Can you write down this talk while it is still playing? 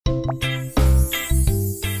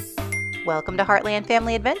Welcome to Heartland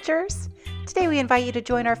Family Adventures. Today we invite you to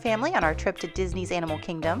join our family on our trip to Disney's Animal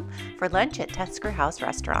Kingdom for lunch at Tusker House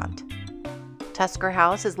restaurant. Tusker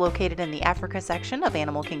House is located in the Africa section of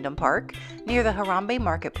Animal Kingdom Park near the Harambe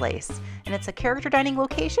marketplace, and it's a character dining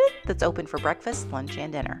location that's open for breakfast, lunch,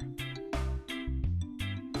 and dinner.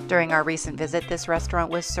 During our recent visit, this restaurant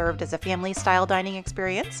was served as a family-style dining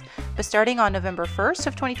experience, but starting on November 1st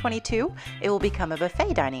of 2022, it will become a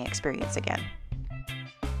buffet dining experience again.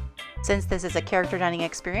 Since this is a character dining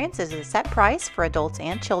experience, it is a set price for adults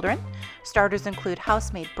and children. Starters include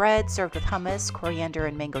house-made bread served with hummus, coriander,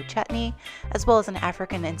 and mango chutney, as well as an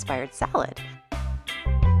African-inspired salad.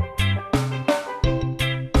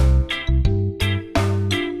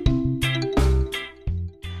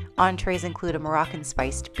 Entrees include a Moroccan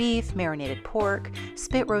spiced beef, marinated pork,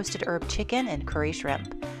 spit-roasted herb chicken, and curry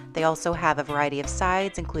shrimp. They also have a variety of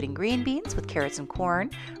sides, including green beans with carrots and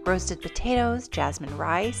corn, roasted potatoes, jasmine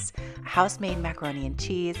rice, a house-made macaroni and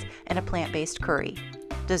cheese, and a plant-based curry.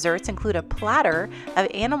 Desserts include a platter of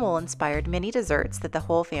animal-inspired mini desserts that the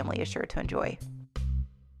whole family is sure to enjoy.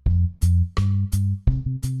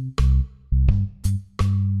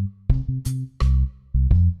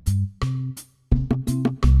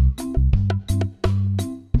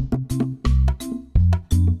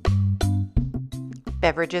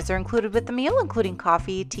 Beverages are included with the meal, including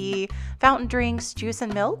coffee, tea, fountain drinks, juice,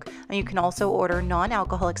 and milk. And you can also order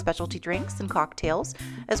non-alcoholic specialty drinks and cocktails,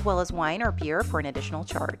 as well as wine or beer for an additional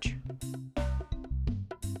charge.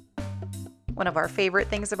 One of our favorite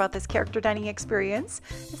things about this character dining experience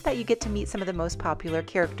is that you get to meet some of the most popular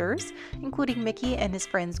characters, including Mickey and his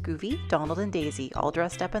friends Goofy, Donald, and Daisy, all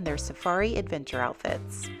dressed up in their safari adventure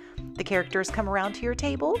outfits. The characters come around to your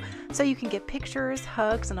table so you can get pictures,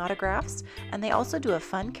 hugs, and autographs, and they also do a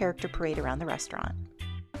fun character parade around the restaurant.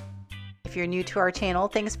 If you're new to our channel,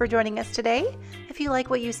 thanks for joining us today. If you like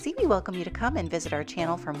what you see, we welcome you to come and visit our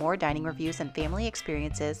channel for more dining reviews and family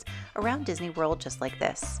experiences around Disney World just like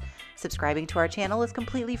this. Subscribing to our channel is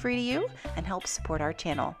completely free to you and helps support our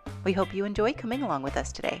channel. We hope you enjoy coming along with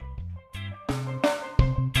us today.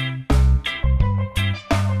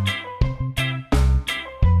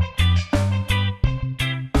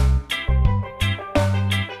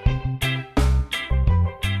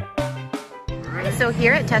 So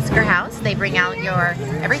here at Tusker House, they bring out your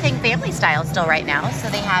everything family style still right now. So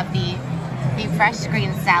they have the fresh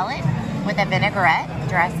green salad with a vinaigrette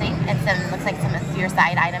dressing and some, looks like some of your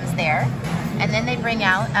side items there. And then they bring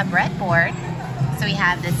out a bread board. So we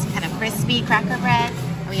have this kind of crispy cracker bread.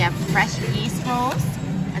 We have fresh yeast rolls.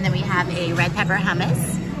 And then we have a red pepper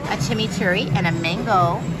hummus, a chimichurri, and a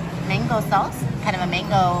mango sauce, kind of a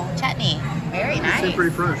mango chutney. Very nice. It's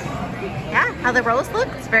pretty fresh. Yeah, how the rolls look,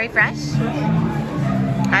 it's very fresh.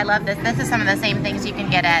 I love this. This is some of the same things you can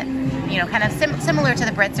get at, kind of similar to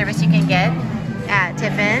the bread service you can get at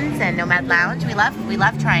Tiffin's and Nomad Lounge. We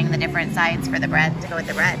love trying the different sides for the bread to go with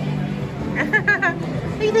the bread.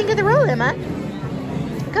 What do you think of the roll, Emma?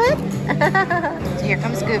 Good? So here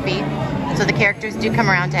comes Goofy. So the characters do come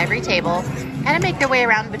around to every table, kind of make their way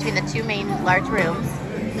around between the two main large rooms.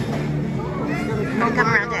 And come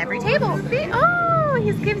around to every table. Oh,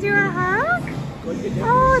 he gives you a hug?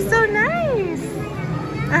 Oh, so nice.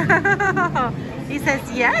 He says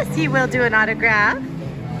yes, he will do an autograph.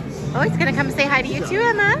 Oh, he's gonna come say hi to you too,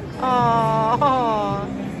 Emma. Oh,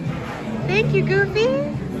 thank you, Goofy.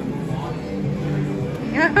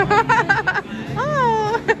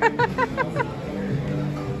 Oh.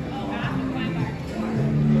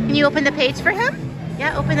 Can you open the page for him?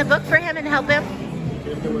 Yeah, open the book for him and help him.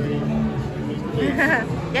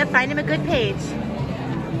 Yeah, find him a good page.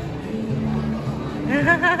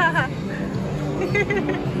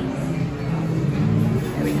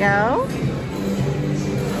 There we go.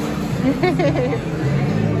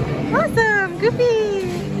 Awesome, Goofy.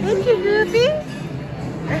 Thank you, Goofy.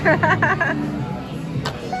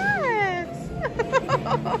 Yes.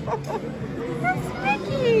 That's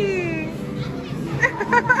Mickey.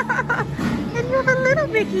 And you have a little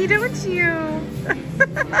Mickey, don't you?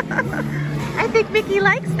 I think Mickey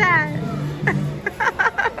likes that.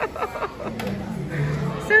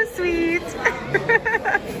 So sweet.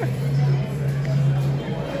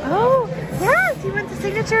 Oh, yes, you want the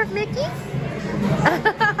signature of Mickey?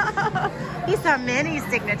 He saw Minnie's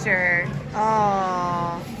signature.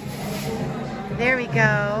 Oh, there we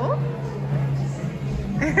go.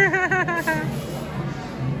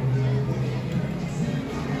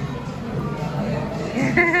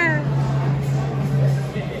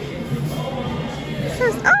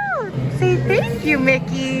 Oh, say thank you,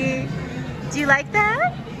 Mickey. Do you like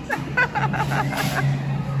that?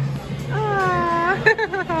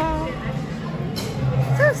 Oh,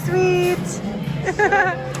 so sweet. sweet.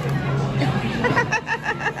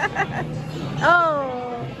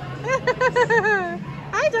 Oh.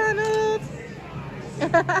 Hi, Donald.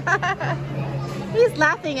 He's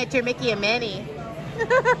laughing at your Mickey and Minnie.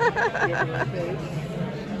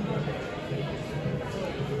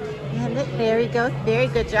 And there you go. Very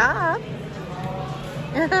good job.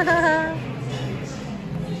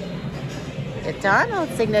 The Donald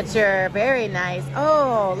signature. Very nice.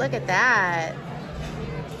 Oh, look at that.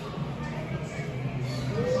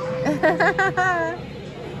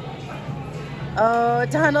 Oh,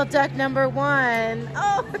 Donald Duck number 1.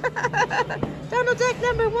 Oh, Donald Duck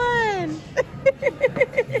number 1.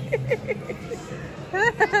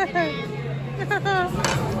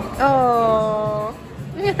 Oh.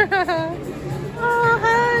 Oh,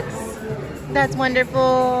 hugs. That's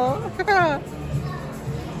wonderful.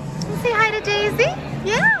 Say hi to Daisy.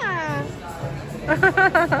 Yeah.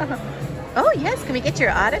 Oh, yes. Can we get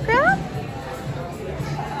your autograph?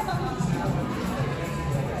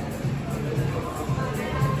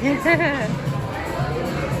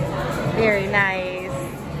 Very nice.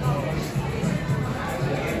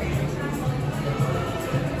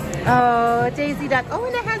 Oh, Daisy Duck. Oh,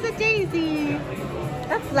 and it has a daisy.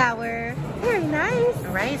 A flower. Very nice.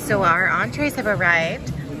 All right, so our entrees have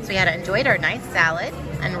arrived. So we had enjoyed our nice salad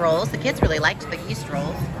and rolls. The kids really liked the yeast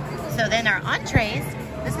rolls. So then our entrees,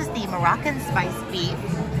 this is the Moroccan spiced beef.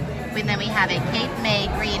 And then we have a Cape May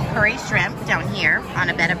green curry shrimp down here on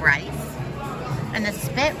a bed of rice. And the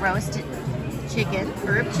spit roasted chicken,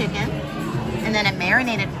 herb chicken, and then a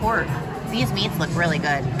marinated pork. These meats look really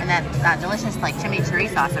good. And that delicious like chimichurri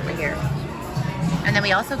sauce over here. And then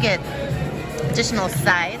we also get additional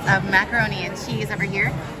sides of macaroni and cheese over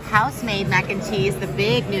here. House-made mac and cheese, the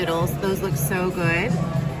big noodles. Those look so good.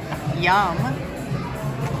 Yum.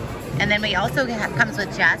 And then we also comes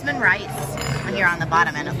with jasmine rice here on the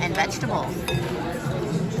bottom and vegetables.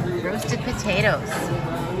 Roasted potatoes.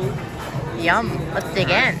 Yum. Let's dig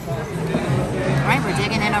in. All right, we're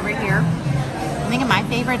digging in over here. I think my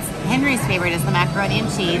favorites, Henry's favorite is the macaroni and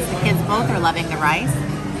cheese. The kids both are loving the rice.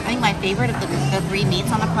 I think my favorite of the 3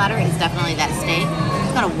 meats on the platter is definitely that steak.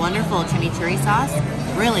 It's got a wonderful chimichurri sauce.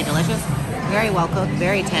 Really delicious. Very well cooked,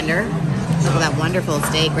 very tender. Look at that wonderful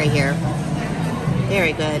steak right here.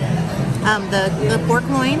 Very good. The pork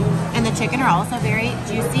loin and the chicken are also very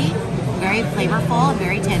juicy, very flavorful, and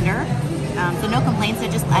very tender. So no complaints. I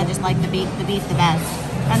just like the beef the best.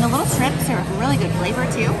 And the little shrimps are really good flavor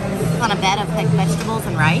too. It's on a bed of like vegetables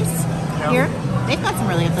and rice. Here, they've got some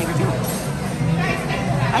really good flavor too.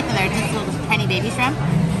 I like them. They're just little tiny baby shrimp.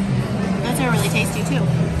 Those are really tasty too.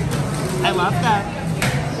 I love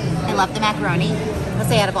the macaroni. Let's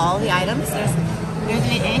say out of all the items, there's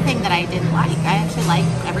anything that I didn't like. I actually like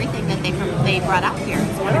everything that they brought out here.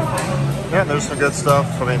 It's wonderful. Yeah, and there's some good stuff.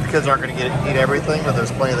 I mean, the kids aren't going to eat everything, but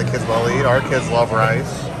there's plenty the kids will eat. Our kids love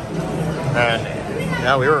rice. And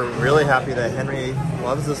yeah, we were really happy that Henry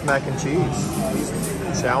loves this mac and cheese.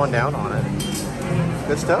 He's chowing down on it.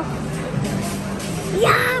 Good stuff.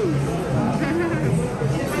 Yum!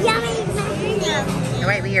 Yummy! All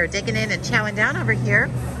right, we are digging in and chowing down over here.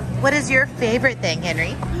 What is your favorite thing,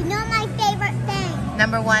 Henry? You know my favorite thing.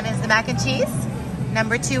 Number 1 is the mac and cheese.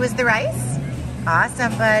 Number 2 is the rice.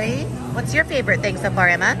 Awesome, buddy. What's your favorite thing so far,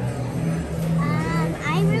 Emma?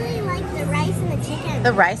 I really like the rice and the chicken.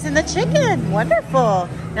 The rice and the chicken. Wonderful.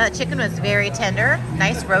 Now, the chicken was very tender,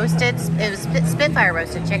 nice roasted. It was Spitfire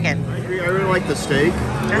roasted chicken. I agree. I really like the steak.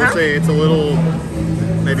 I would say it's a little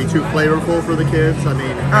maybe too flavorful for the kids. I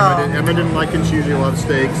mean, Emma didn't like it. She usually loves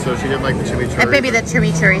steak, so she didn't like the chimichurri. And maybe the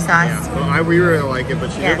chimichurri sauce. Yeah, well, we really like it,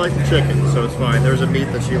 but she did like the chicken, so it's fine. There's a meat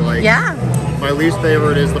that she likes. Yeah. My least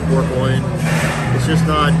favorite is the pork loin. It's just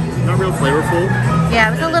not real flavorful. Yeah,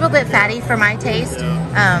 it was a little bit fatty for my taste.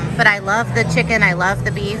 Yeah. But I love the chicken. I love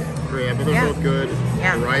the beef. Yeah, but they're both good.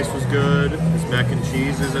 Yeah. The rice was good. This mac and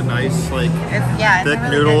cheese is a nice, like, it's thick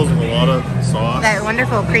really noodles good. and a lot of sauce. That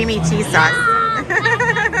wonderful creamy cheese sauce.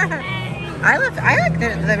 I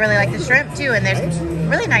really like the shrimp too, and there's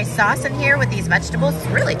really nice sauce in here with these vegetables. It's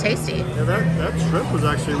really tasty. Yeah, that shrimp was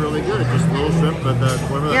actually really good. Just little shrimp, but that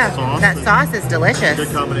sauce. That sauce is delicious.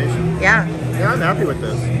 Good combination. Yeah. Yeah, I'm happy with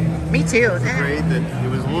this. Me too. It's great that it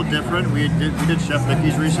was a little different. We did Chef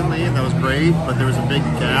Mickey's recently, and that was great, but there was a big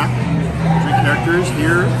gap between characters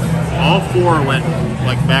here. All 4 went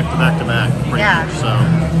like back to back to back, pretty much. So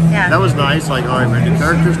that was nice. Like, all right, we're gonna do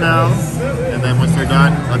characters now, and then once they're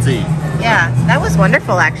done, let's eat. Yeah, that was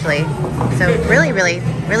wonderful actually. So really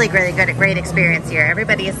great experience here.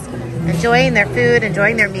 Everybody is enjoying their food,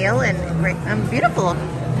 enjoying their meal, and beautiful.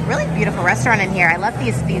 Really beautiful restaurant in here. I love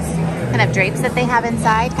these kind of drapes that they have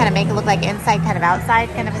inside, kind of make it look like inside, kind of outside,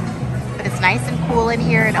 kind of but it's nice and cool in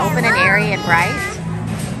here and open and airy and bright.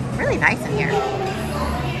 Really nice in here.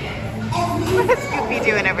 What is Scoopy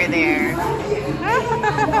doing over there?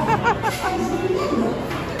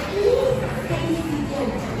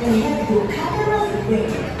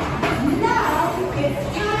 Now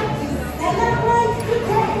it's time to celebrate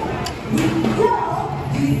today.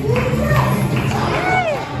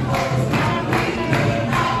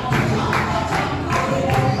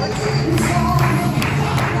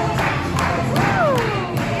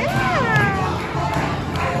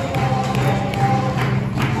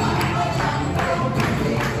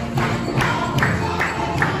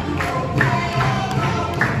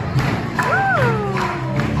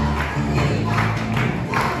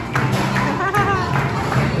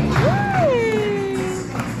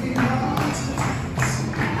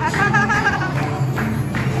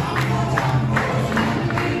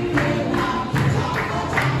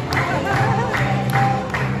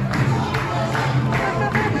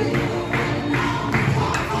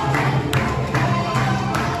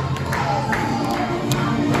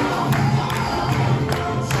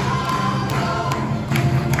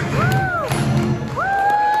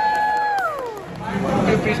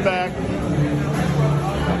 Goofy's back.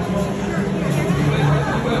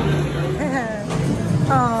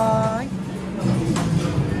 Aww.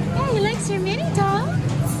 Yeah, he likes your mini doll.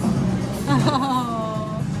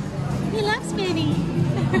 Oh, he loves Minnie.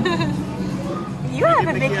 You have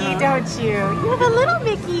a Mickey, don't you? You have a little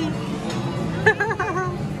Mickey.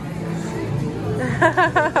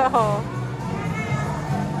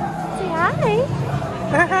 Say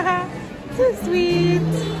hi. So sweet.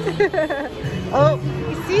 Oh,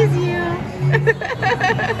 he sees you.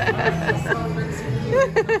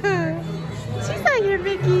 She's not here,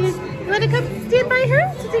 Mickey. You want to come stand by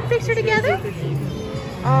her to take a picture together?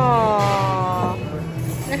 Aww.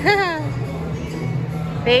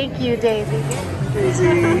 Thank you, Daisy.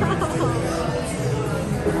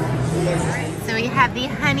 So we have the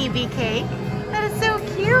honeybee cake. That is so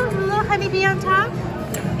cute. A little honeybee on top.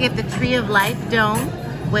 We have the Tree of Life dome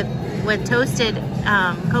with toasted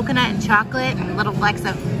coconut and chocolate and little flecks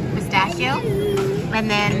of pistachio. And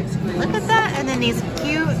then, look at that. And then these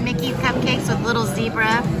cute Mickey cupcakes with little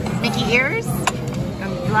zebra Mickey ears.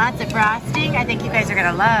 And lots of frosting. I think you guys are going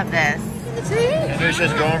to love this. The tree?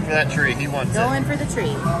 Anusha's going for that tree. He wants it. Going for the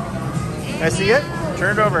tree. I see it.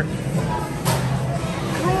 Turn it over.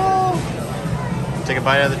 Cool. Take a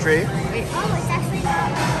bite out of the tree. Oh, it's actually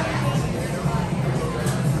not.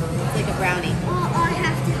 It's like a brownie. Oh, I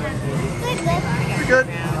have to have it. Pretty good.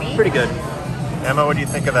 Brownie. Pretty good. Emma, what do you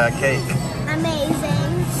think of that cake?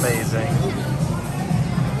 Amazing. Amazing.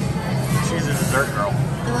 She's a dessert girl.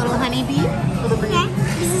 The little honeybee. Little bee. Okay.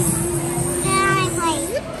 Now I play.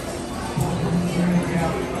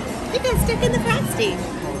 It got stuck in the frosting.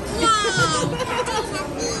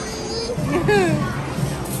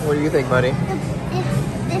 What do you think, buddy?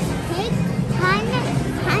 This cake kind of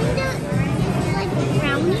like a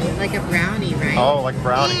brownie. Like a brownie, right? Oh, like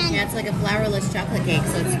brownie. Yeah, it's like a flourless chocolate cake,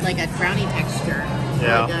 so it's like a brownie texture.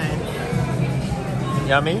 Yeah. Really good.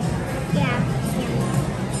 Yummy? Yeah.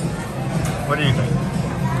 What do you think?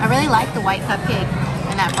 I really like the white cupcake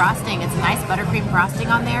and that frosting. It's a nice buttercream frosting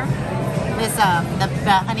on there. This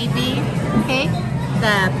the honeybee cake,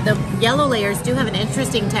 the yellow layers do have an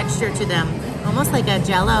interesting texture to them, almost like a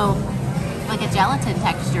jello, like a gelatin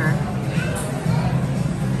texture.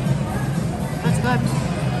 That's good.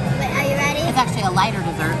 Wait, are you ready? It's actually a lighter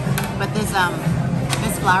dessert, but this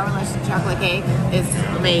flourless chocolate cake is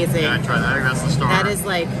amazing. Yeah, I tried that. I think that's the star. That is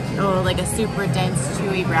like, oh, like a super dense,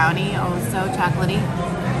 chewy brownie. Oh, so chocolatey.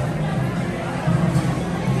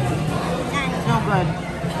 So good.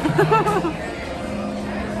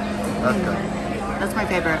 That's good. That's my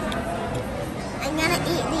favorite. I'm gonna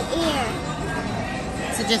eat the ear.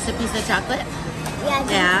 So just a piece of chocolate? Yeah.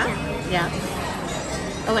 Yeah. Yeah.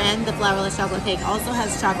 Oh, and the flourless chocolate cake also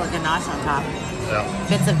has chocolate ganache on top. Yeah.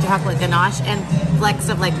 Bits of chocolate ganache and flecks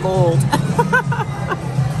of like gold.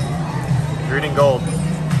 Green and gold.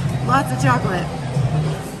 Lots of chocolate.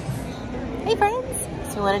 Hey friends!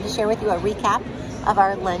 So we wanted to share with you a recap of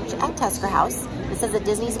our lunch at Tusker House. This is at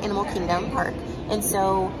Disney's Animal Kingdom Park. And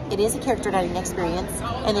so it is a character dining experience,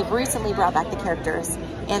 and they've recently brought back the characters.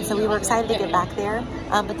 And so we were excited to get back there,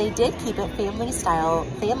 but they did keep it family style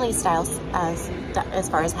as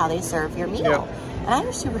far as how they serve your meal. Yep. And I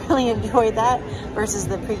actually really enjoyed that versus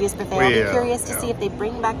the previous buffet. I'll be curious to see if they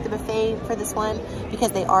bring back the buffet for this one,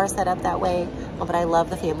 because they are set up that way. But I love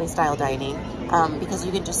the family style dining because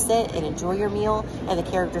you can just sit and enjoy your meal, and the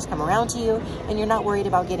characters come around to you, and you're not worried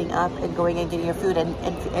about getting up and going and getting your food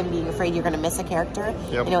and being afraid you're going to miss a character.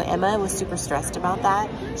 Yep. You know, Emma was super stressed about that.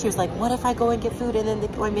 She was like, what if I go and get food and then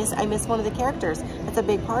I miss one of the characters? That's a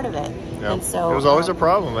big part of it. Yep. And so it was always a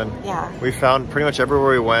problem, and we found pretty much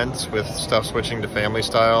everywhere we went with stuff switching to family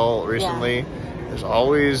style recently, there's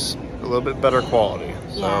always a little bit better quality.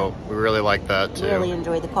 So we really like that too. Really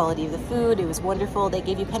enjoyed the quality of the food. It was wonderful. They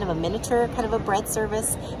gave you kind of a miniature, kind of a bread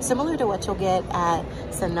service, similar to what you'll get at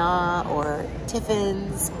Sanaa or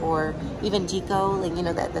Tiffin's or even Jico, like, you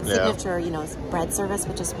know, that signature, you know, bread service,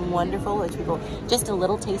 which is wonderful, which people, just a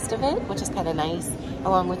little taste of it, which is kind of nice,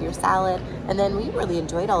 along with your salad. And then we really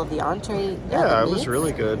enjoyed all of the entree. Yeah, it was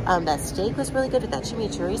really good. That steak was really good with that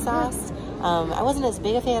chimichurri sauce. I wasn't as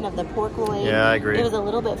big a fan of the pork loin. Yeah, I agree. It was a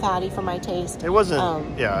little bit fatty for my taste. It wasn't,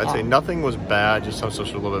 I'd say nothing was bad, just some stuff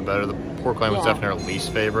was a little bit better. The pork loin was definitely our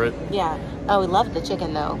least favorite. Yeah. Oh, we loved the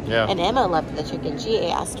chicken though. Yeah. And Emma loved the chicken. She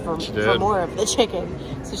asked for more of the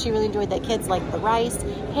chicken. So she really enjoyed that. Kids liked the rice.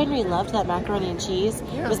 Henry loved that macaroni and cheese.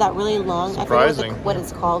 Yeah. It was that really long, surprising. I forget what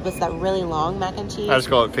it's called, but it's that really long mac and cheese. I just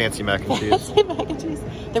call it fancy mac and cheese. Fancy mac and cheese.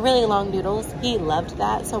 The really long noodles. He loved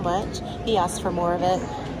that so much. He asked for more of it.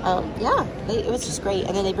 It was just great.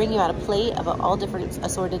 And then they bring you out a plate of all different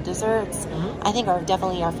assorted desserts. I think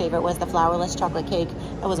definitely our favorite was the flourless chocolate cake.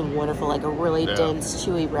 That was wonderful, like a really dense,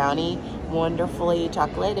 chewy brownie. Wonderfully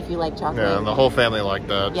chocolate, if you like chocolate. Yeah, and the whole family liked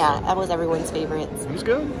that. Yeah, so that was everyone's favorite. It was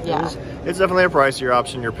good. Yeah. It's definitely a pricier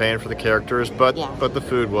option. You're paying for the characters, but the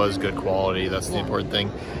food was good quality. That's the important thing.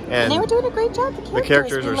 And they were doing a great job. The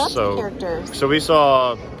characters are so... The characters. So we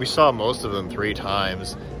saw most of them 3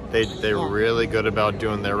 times. They were really good about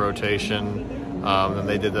doing their rotation. And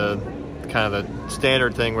they did the kind of the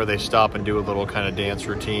standard thing where they stop and do a little kind of dance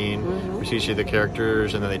routine. We see the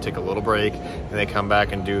characters, and then they take a little break, and they come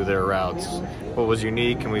back and do their routes. What was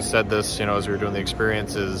unique, and we said this, you know, as we were doing the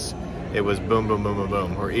experiences, it was boom, boom, boom, boom,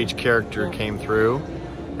 boom, where each character came through.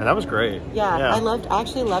 And that was great. Yeah. I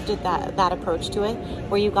actually loved it, that approach to it,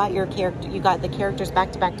 where you got the characters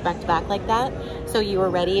back to back to back to back like that. So you were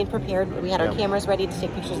ready and prepared. We had our cameras ready to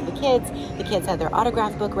take pictures of the kids. The kids had their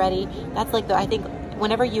autograph book ready. That's like I think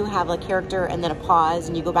whenever you have a character and then a pause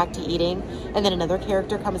and you go back to eating, and then another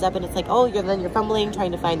character comes up and it's like, oh, you're fumbling,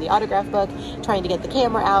 trying to find the autograph book, trying to get the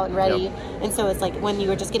camera out and ready. And so it's like when you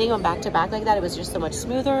were just getting them back to back like that, it was just so much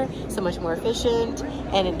smoother, so much more efficient,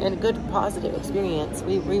 and a good positive experience.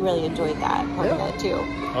 We really enjoyed that part of it too.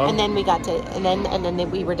 And then we got to, and then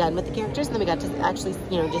we were done with the characters, and then we got to actually,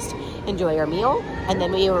 you know, just enjoy our meal, and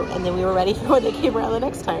then we were ready for when they came around the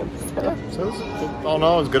next time. So all in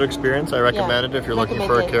all, it was a good experience. I recommend it if you're looking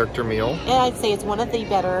for a character meal. And I'd say it's one of the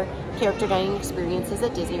better character dining experiences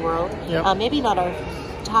at Disney World. Maybe not our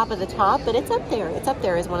top of the top, but it's up there. It's up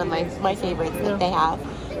there as one of my favorites that they have.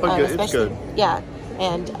 It's good. Yeah,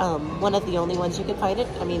 and one of the only ones you can find it.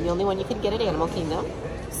 I mean, the only one you can get at Animal Kingdom.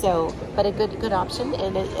 So, but a good option,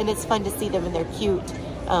 and it's fun to see them in their cute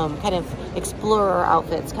kind of explorer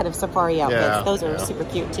outfits, kind of safari outfits. Yeah, those are super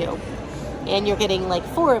cute too. And you're getting like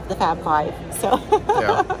 4 of the Fab 5. So,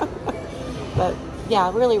 but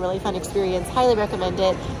yeah, really, really fun experience. Highly recommend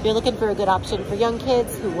it. If you're looking for a good option for young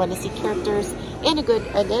kids who want to see characters and a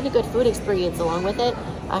good food experience along with it,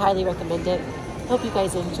 I highly recommend it. Hope you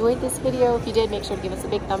guys enjoyed this video. If you did, make sure to give us a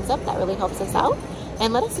big thumbs up. That really helps us out.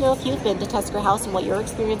 And let us know if you've been to Tusker House and what your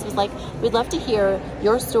experience was like. We'd love to hear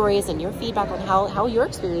your stories and your feedback on how your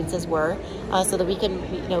experiences were, so that we can,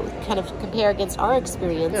 you know, kind of compare against our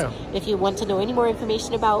experience. If you want to know any more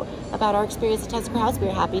information about our experience at Tusker House,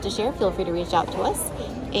 we're happy to share. Feel free to reach out to us.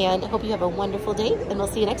 And I hope you have a wonderful day, and we'll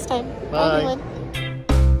see you next time. Bye everyone.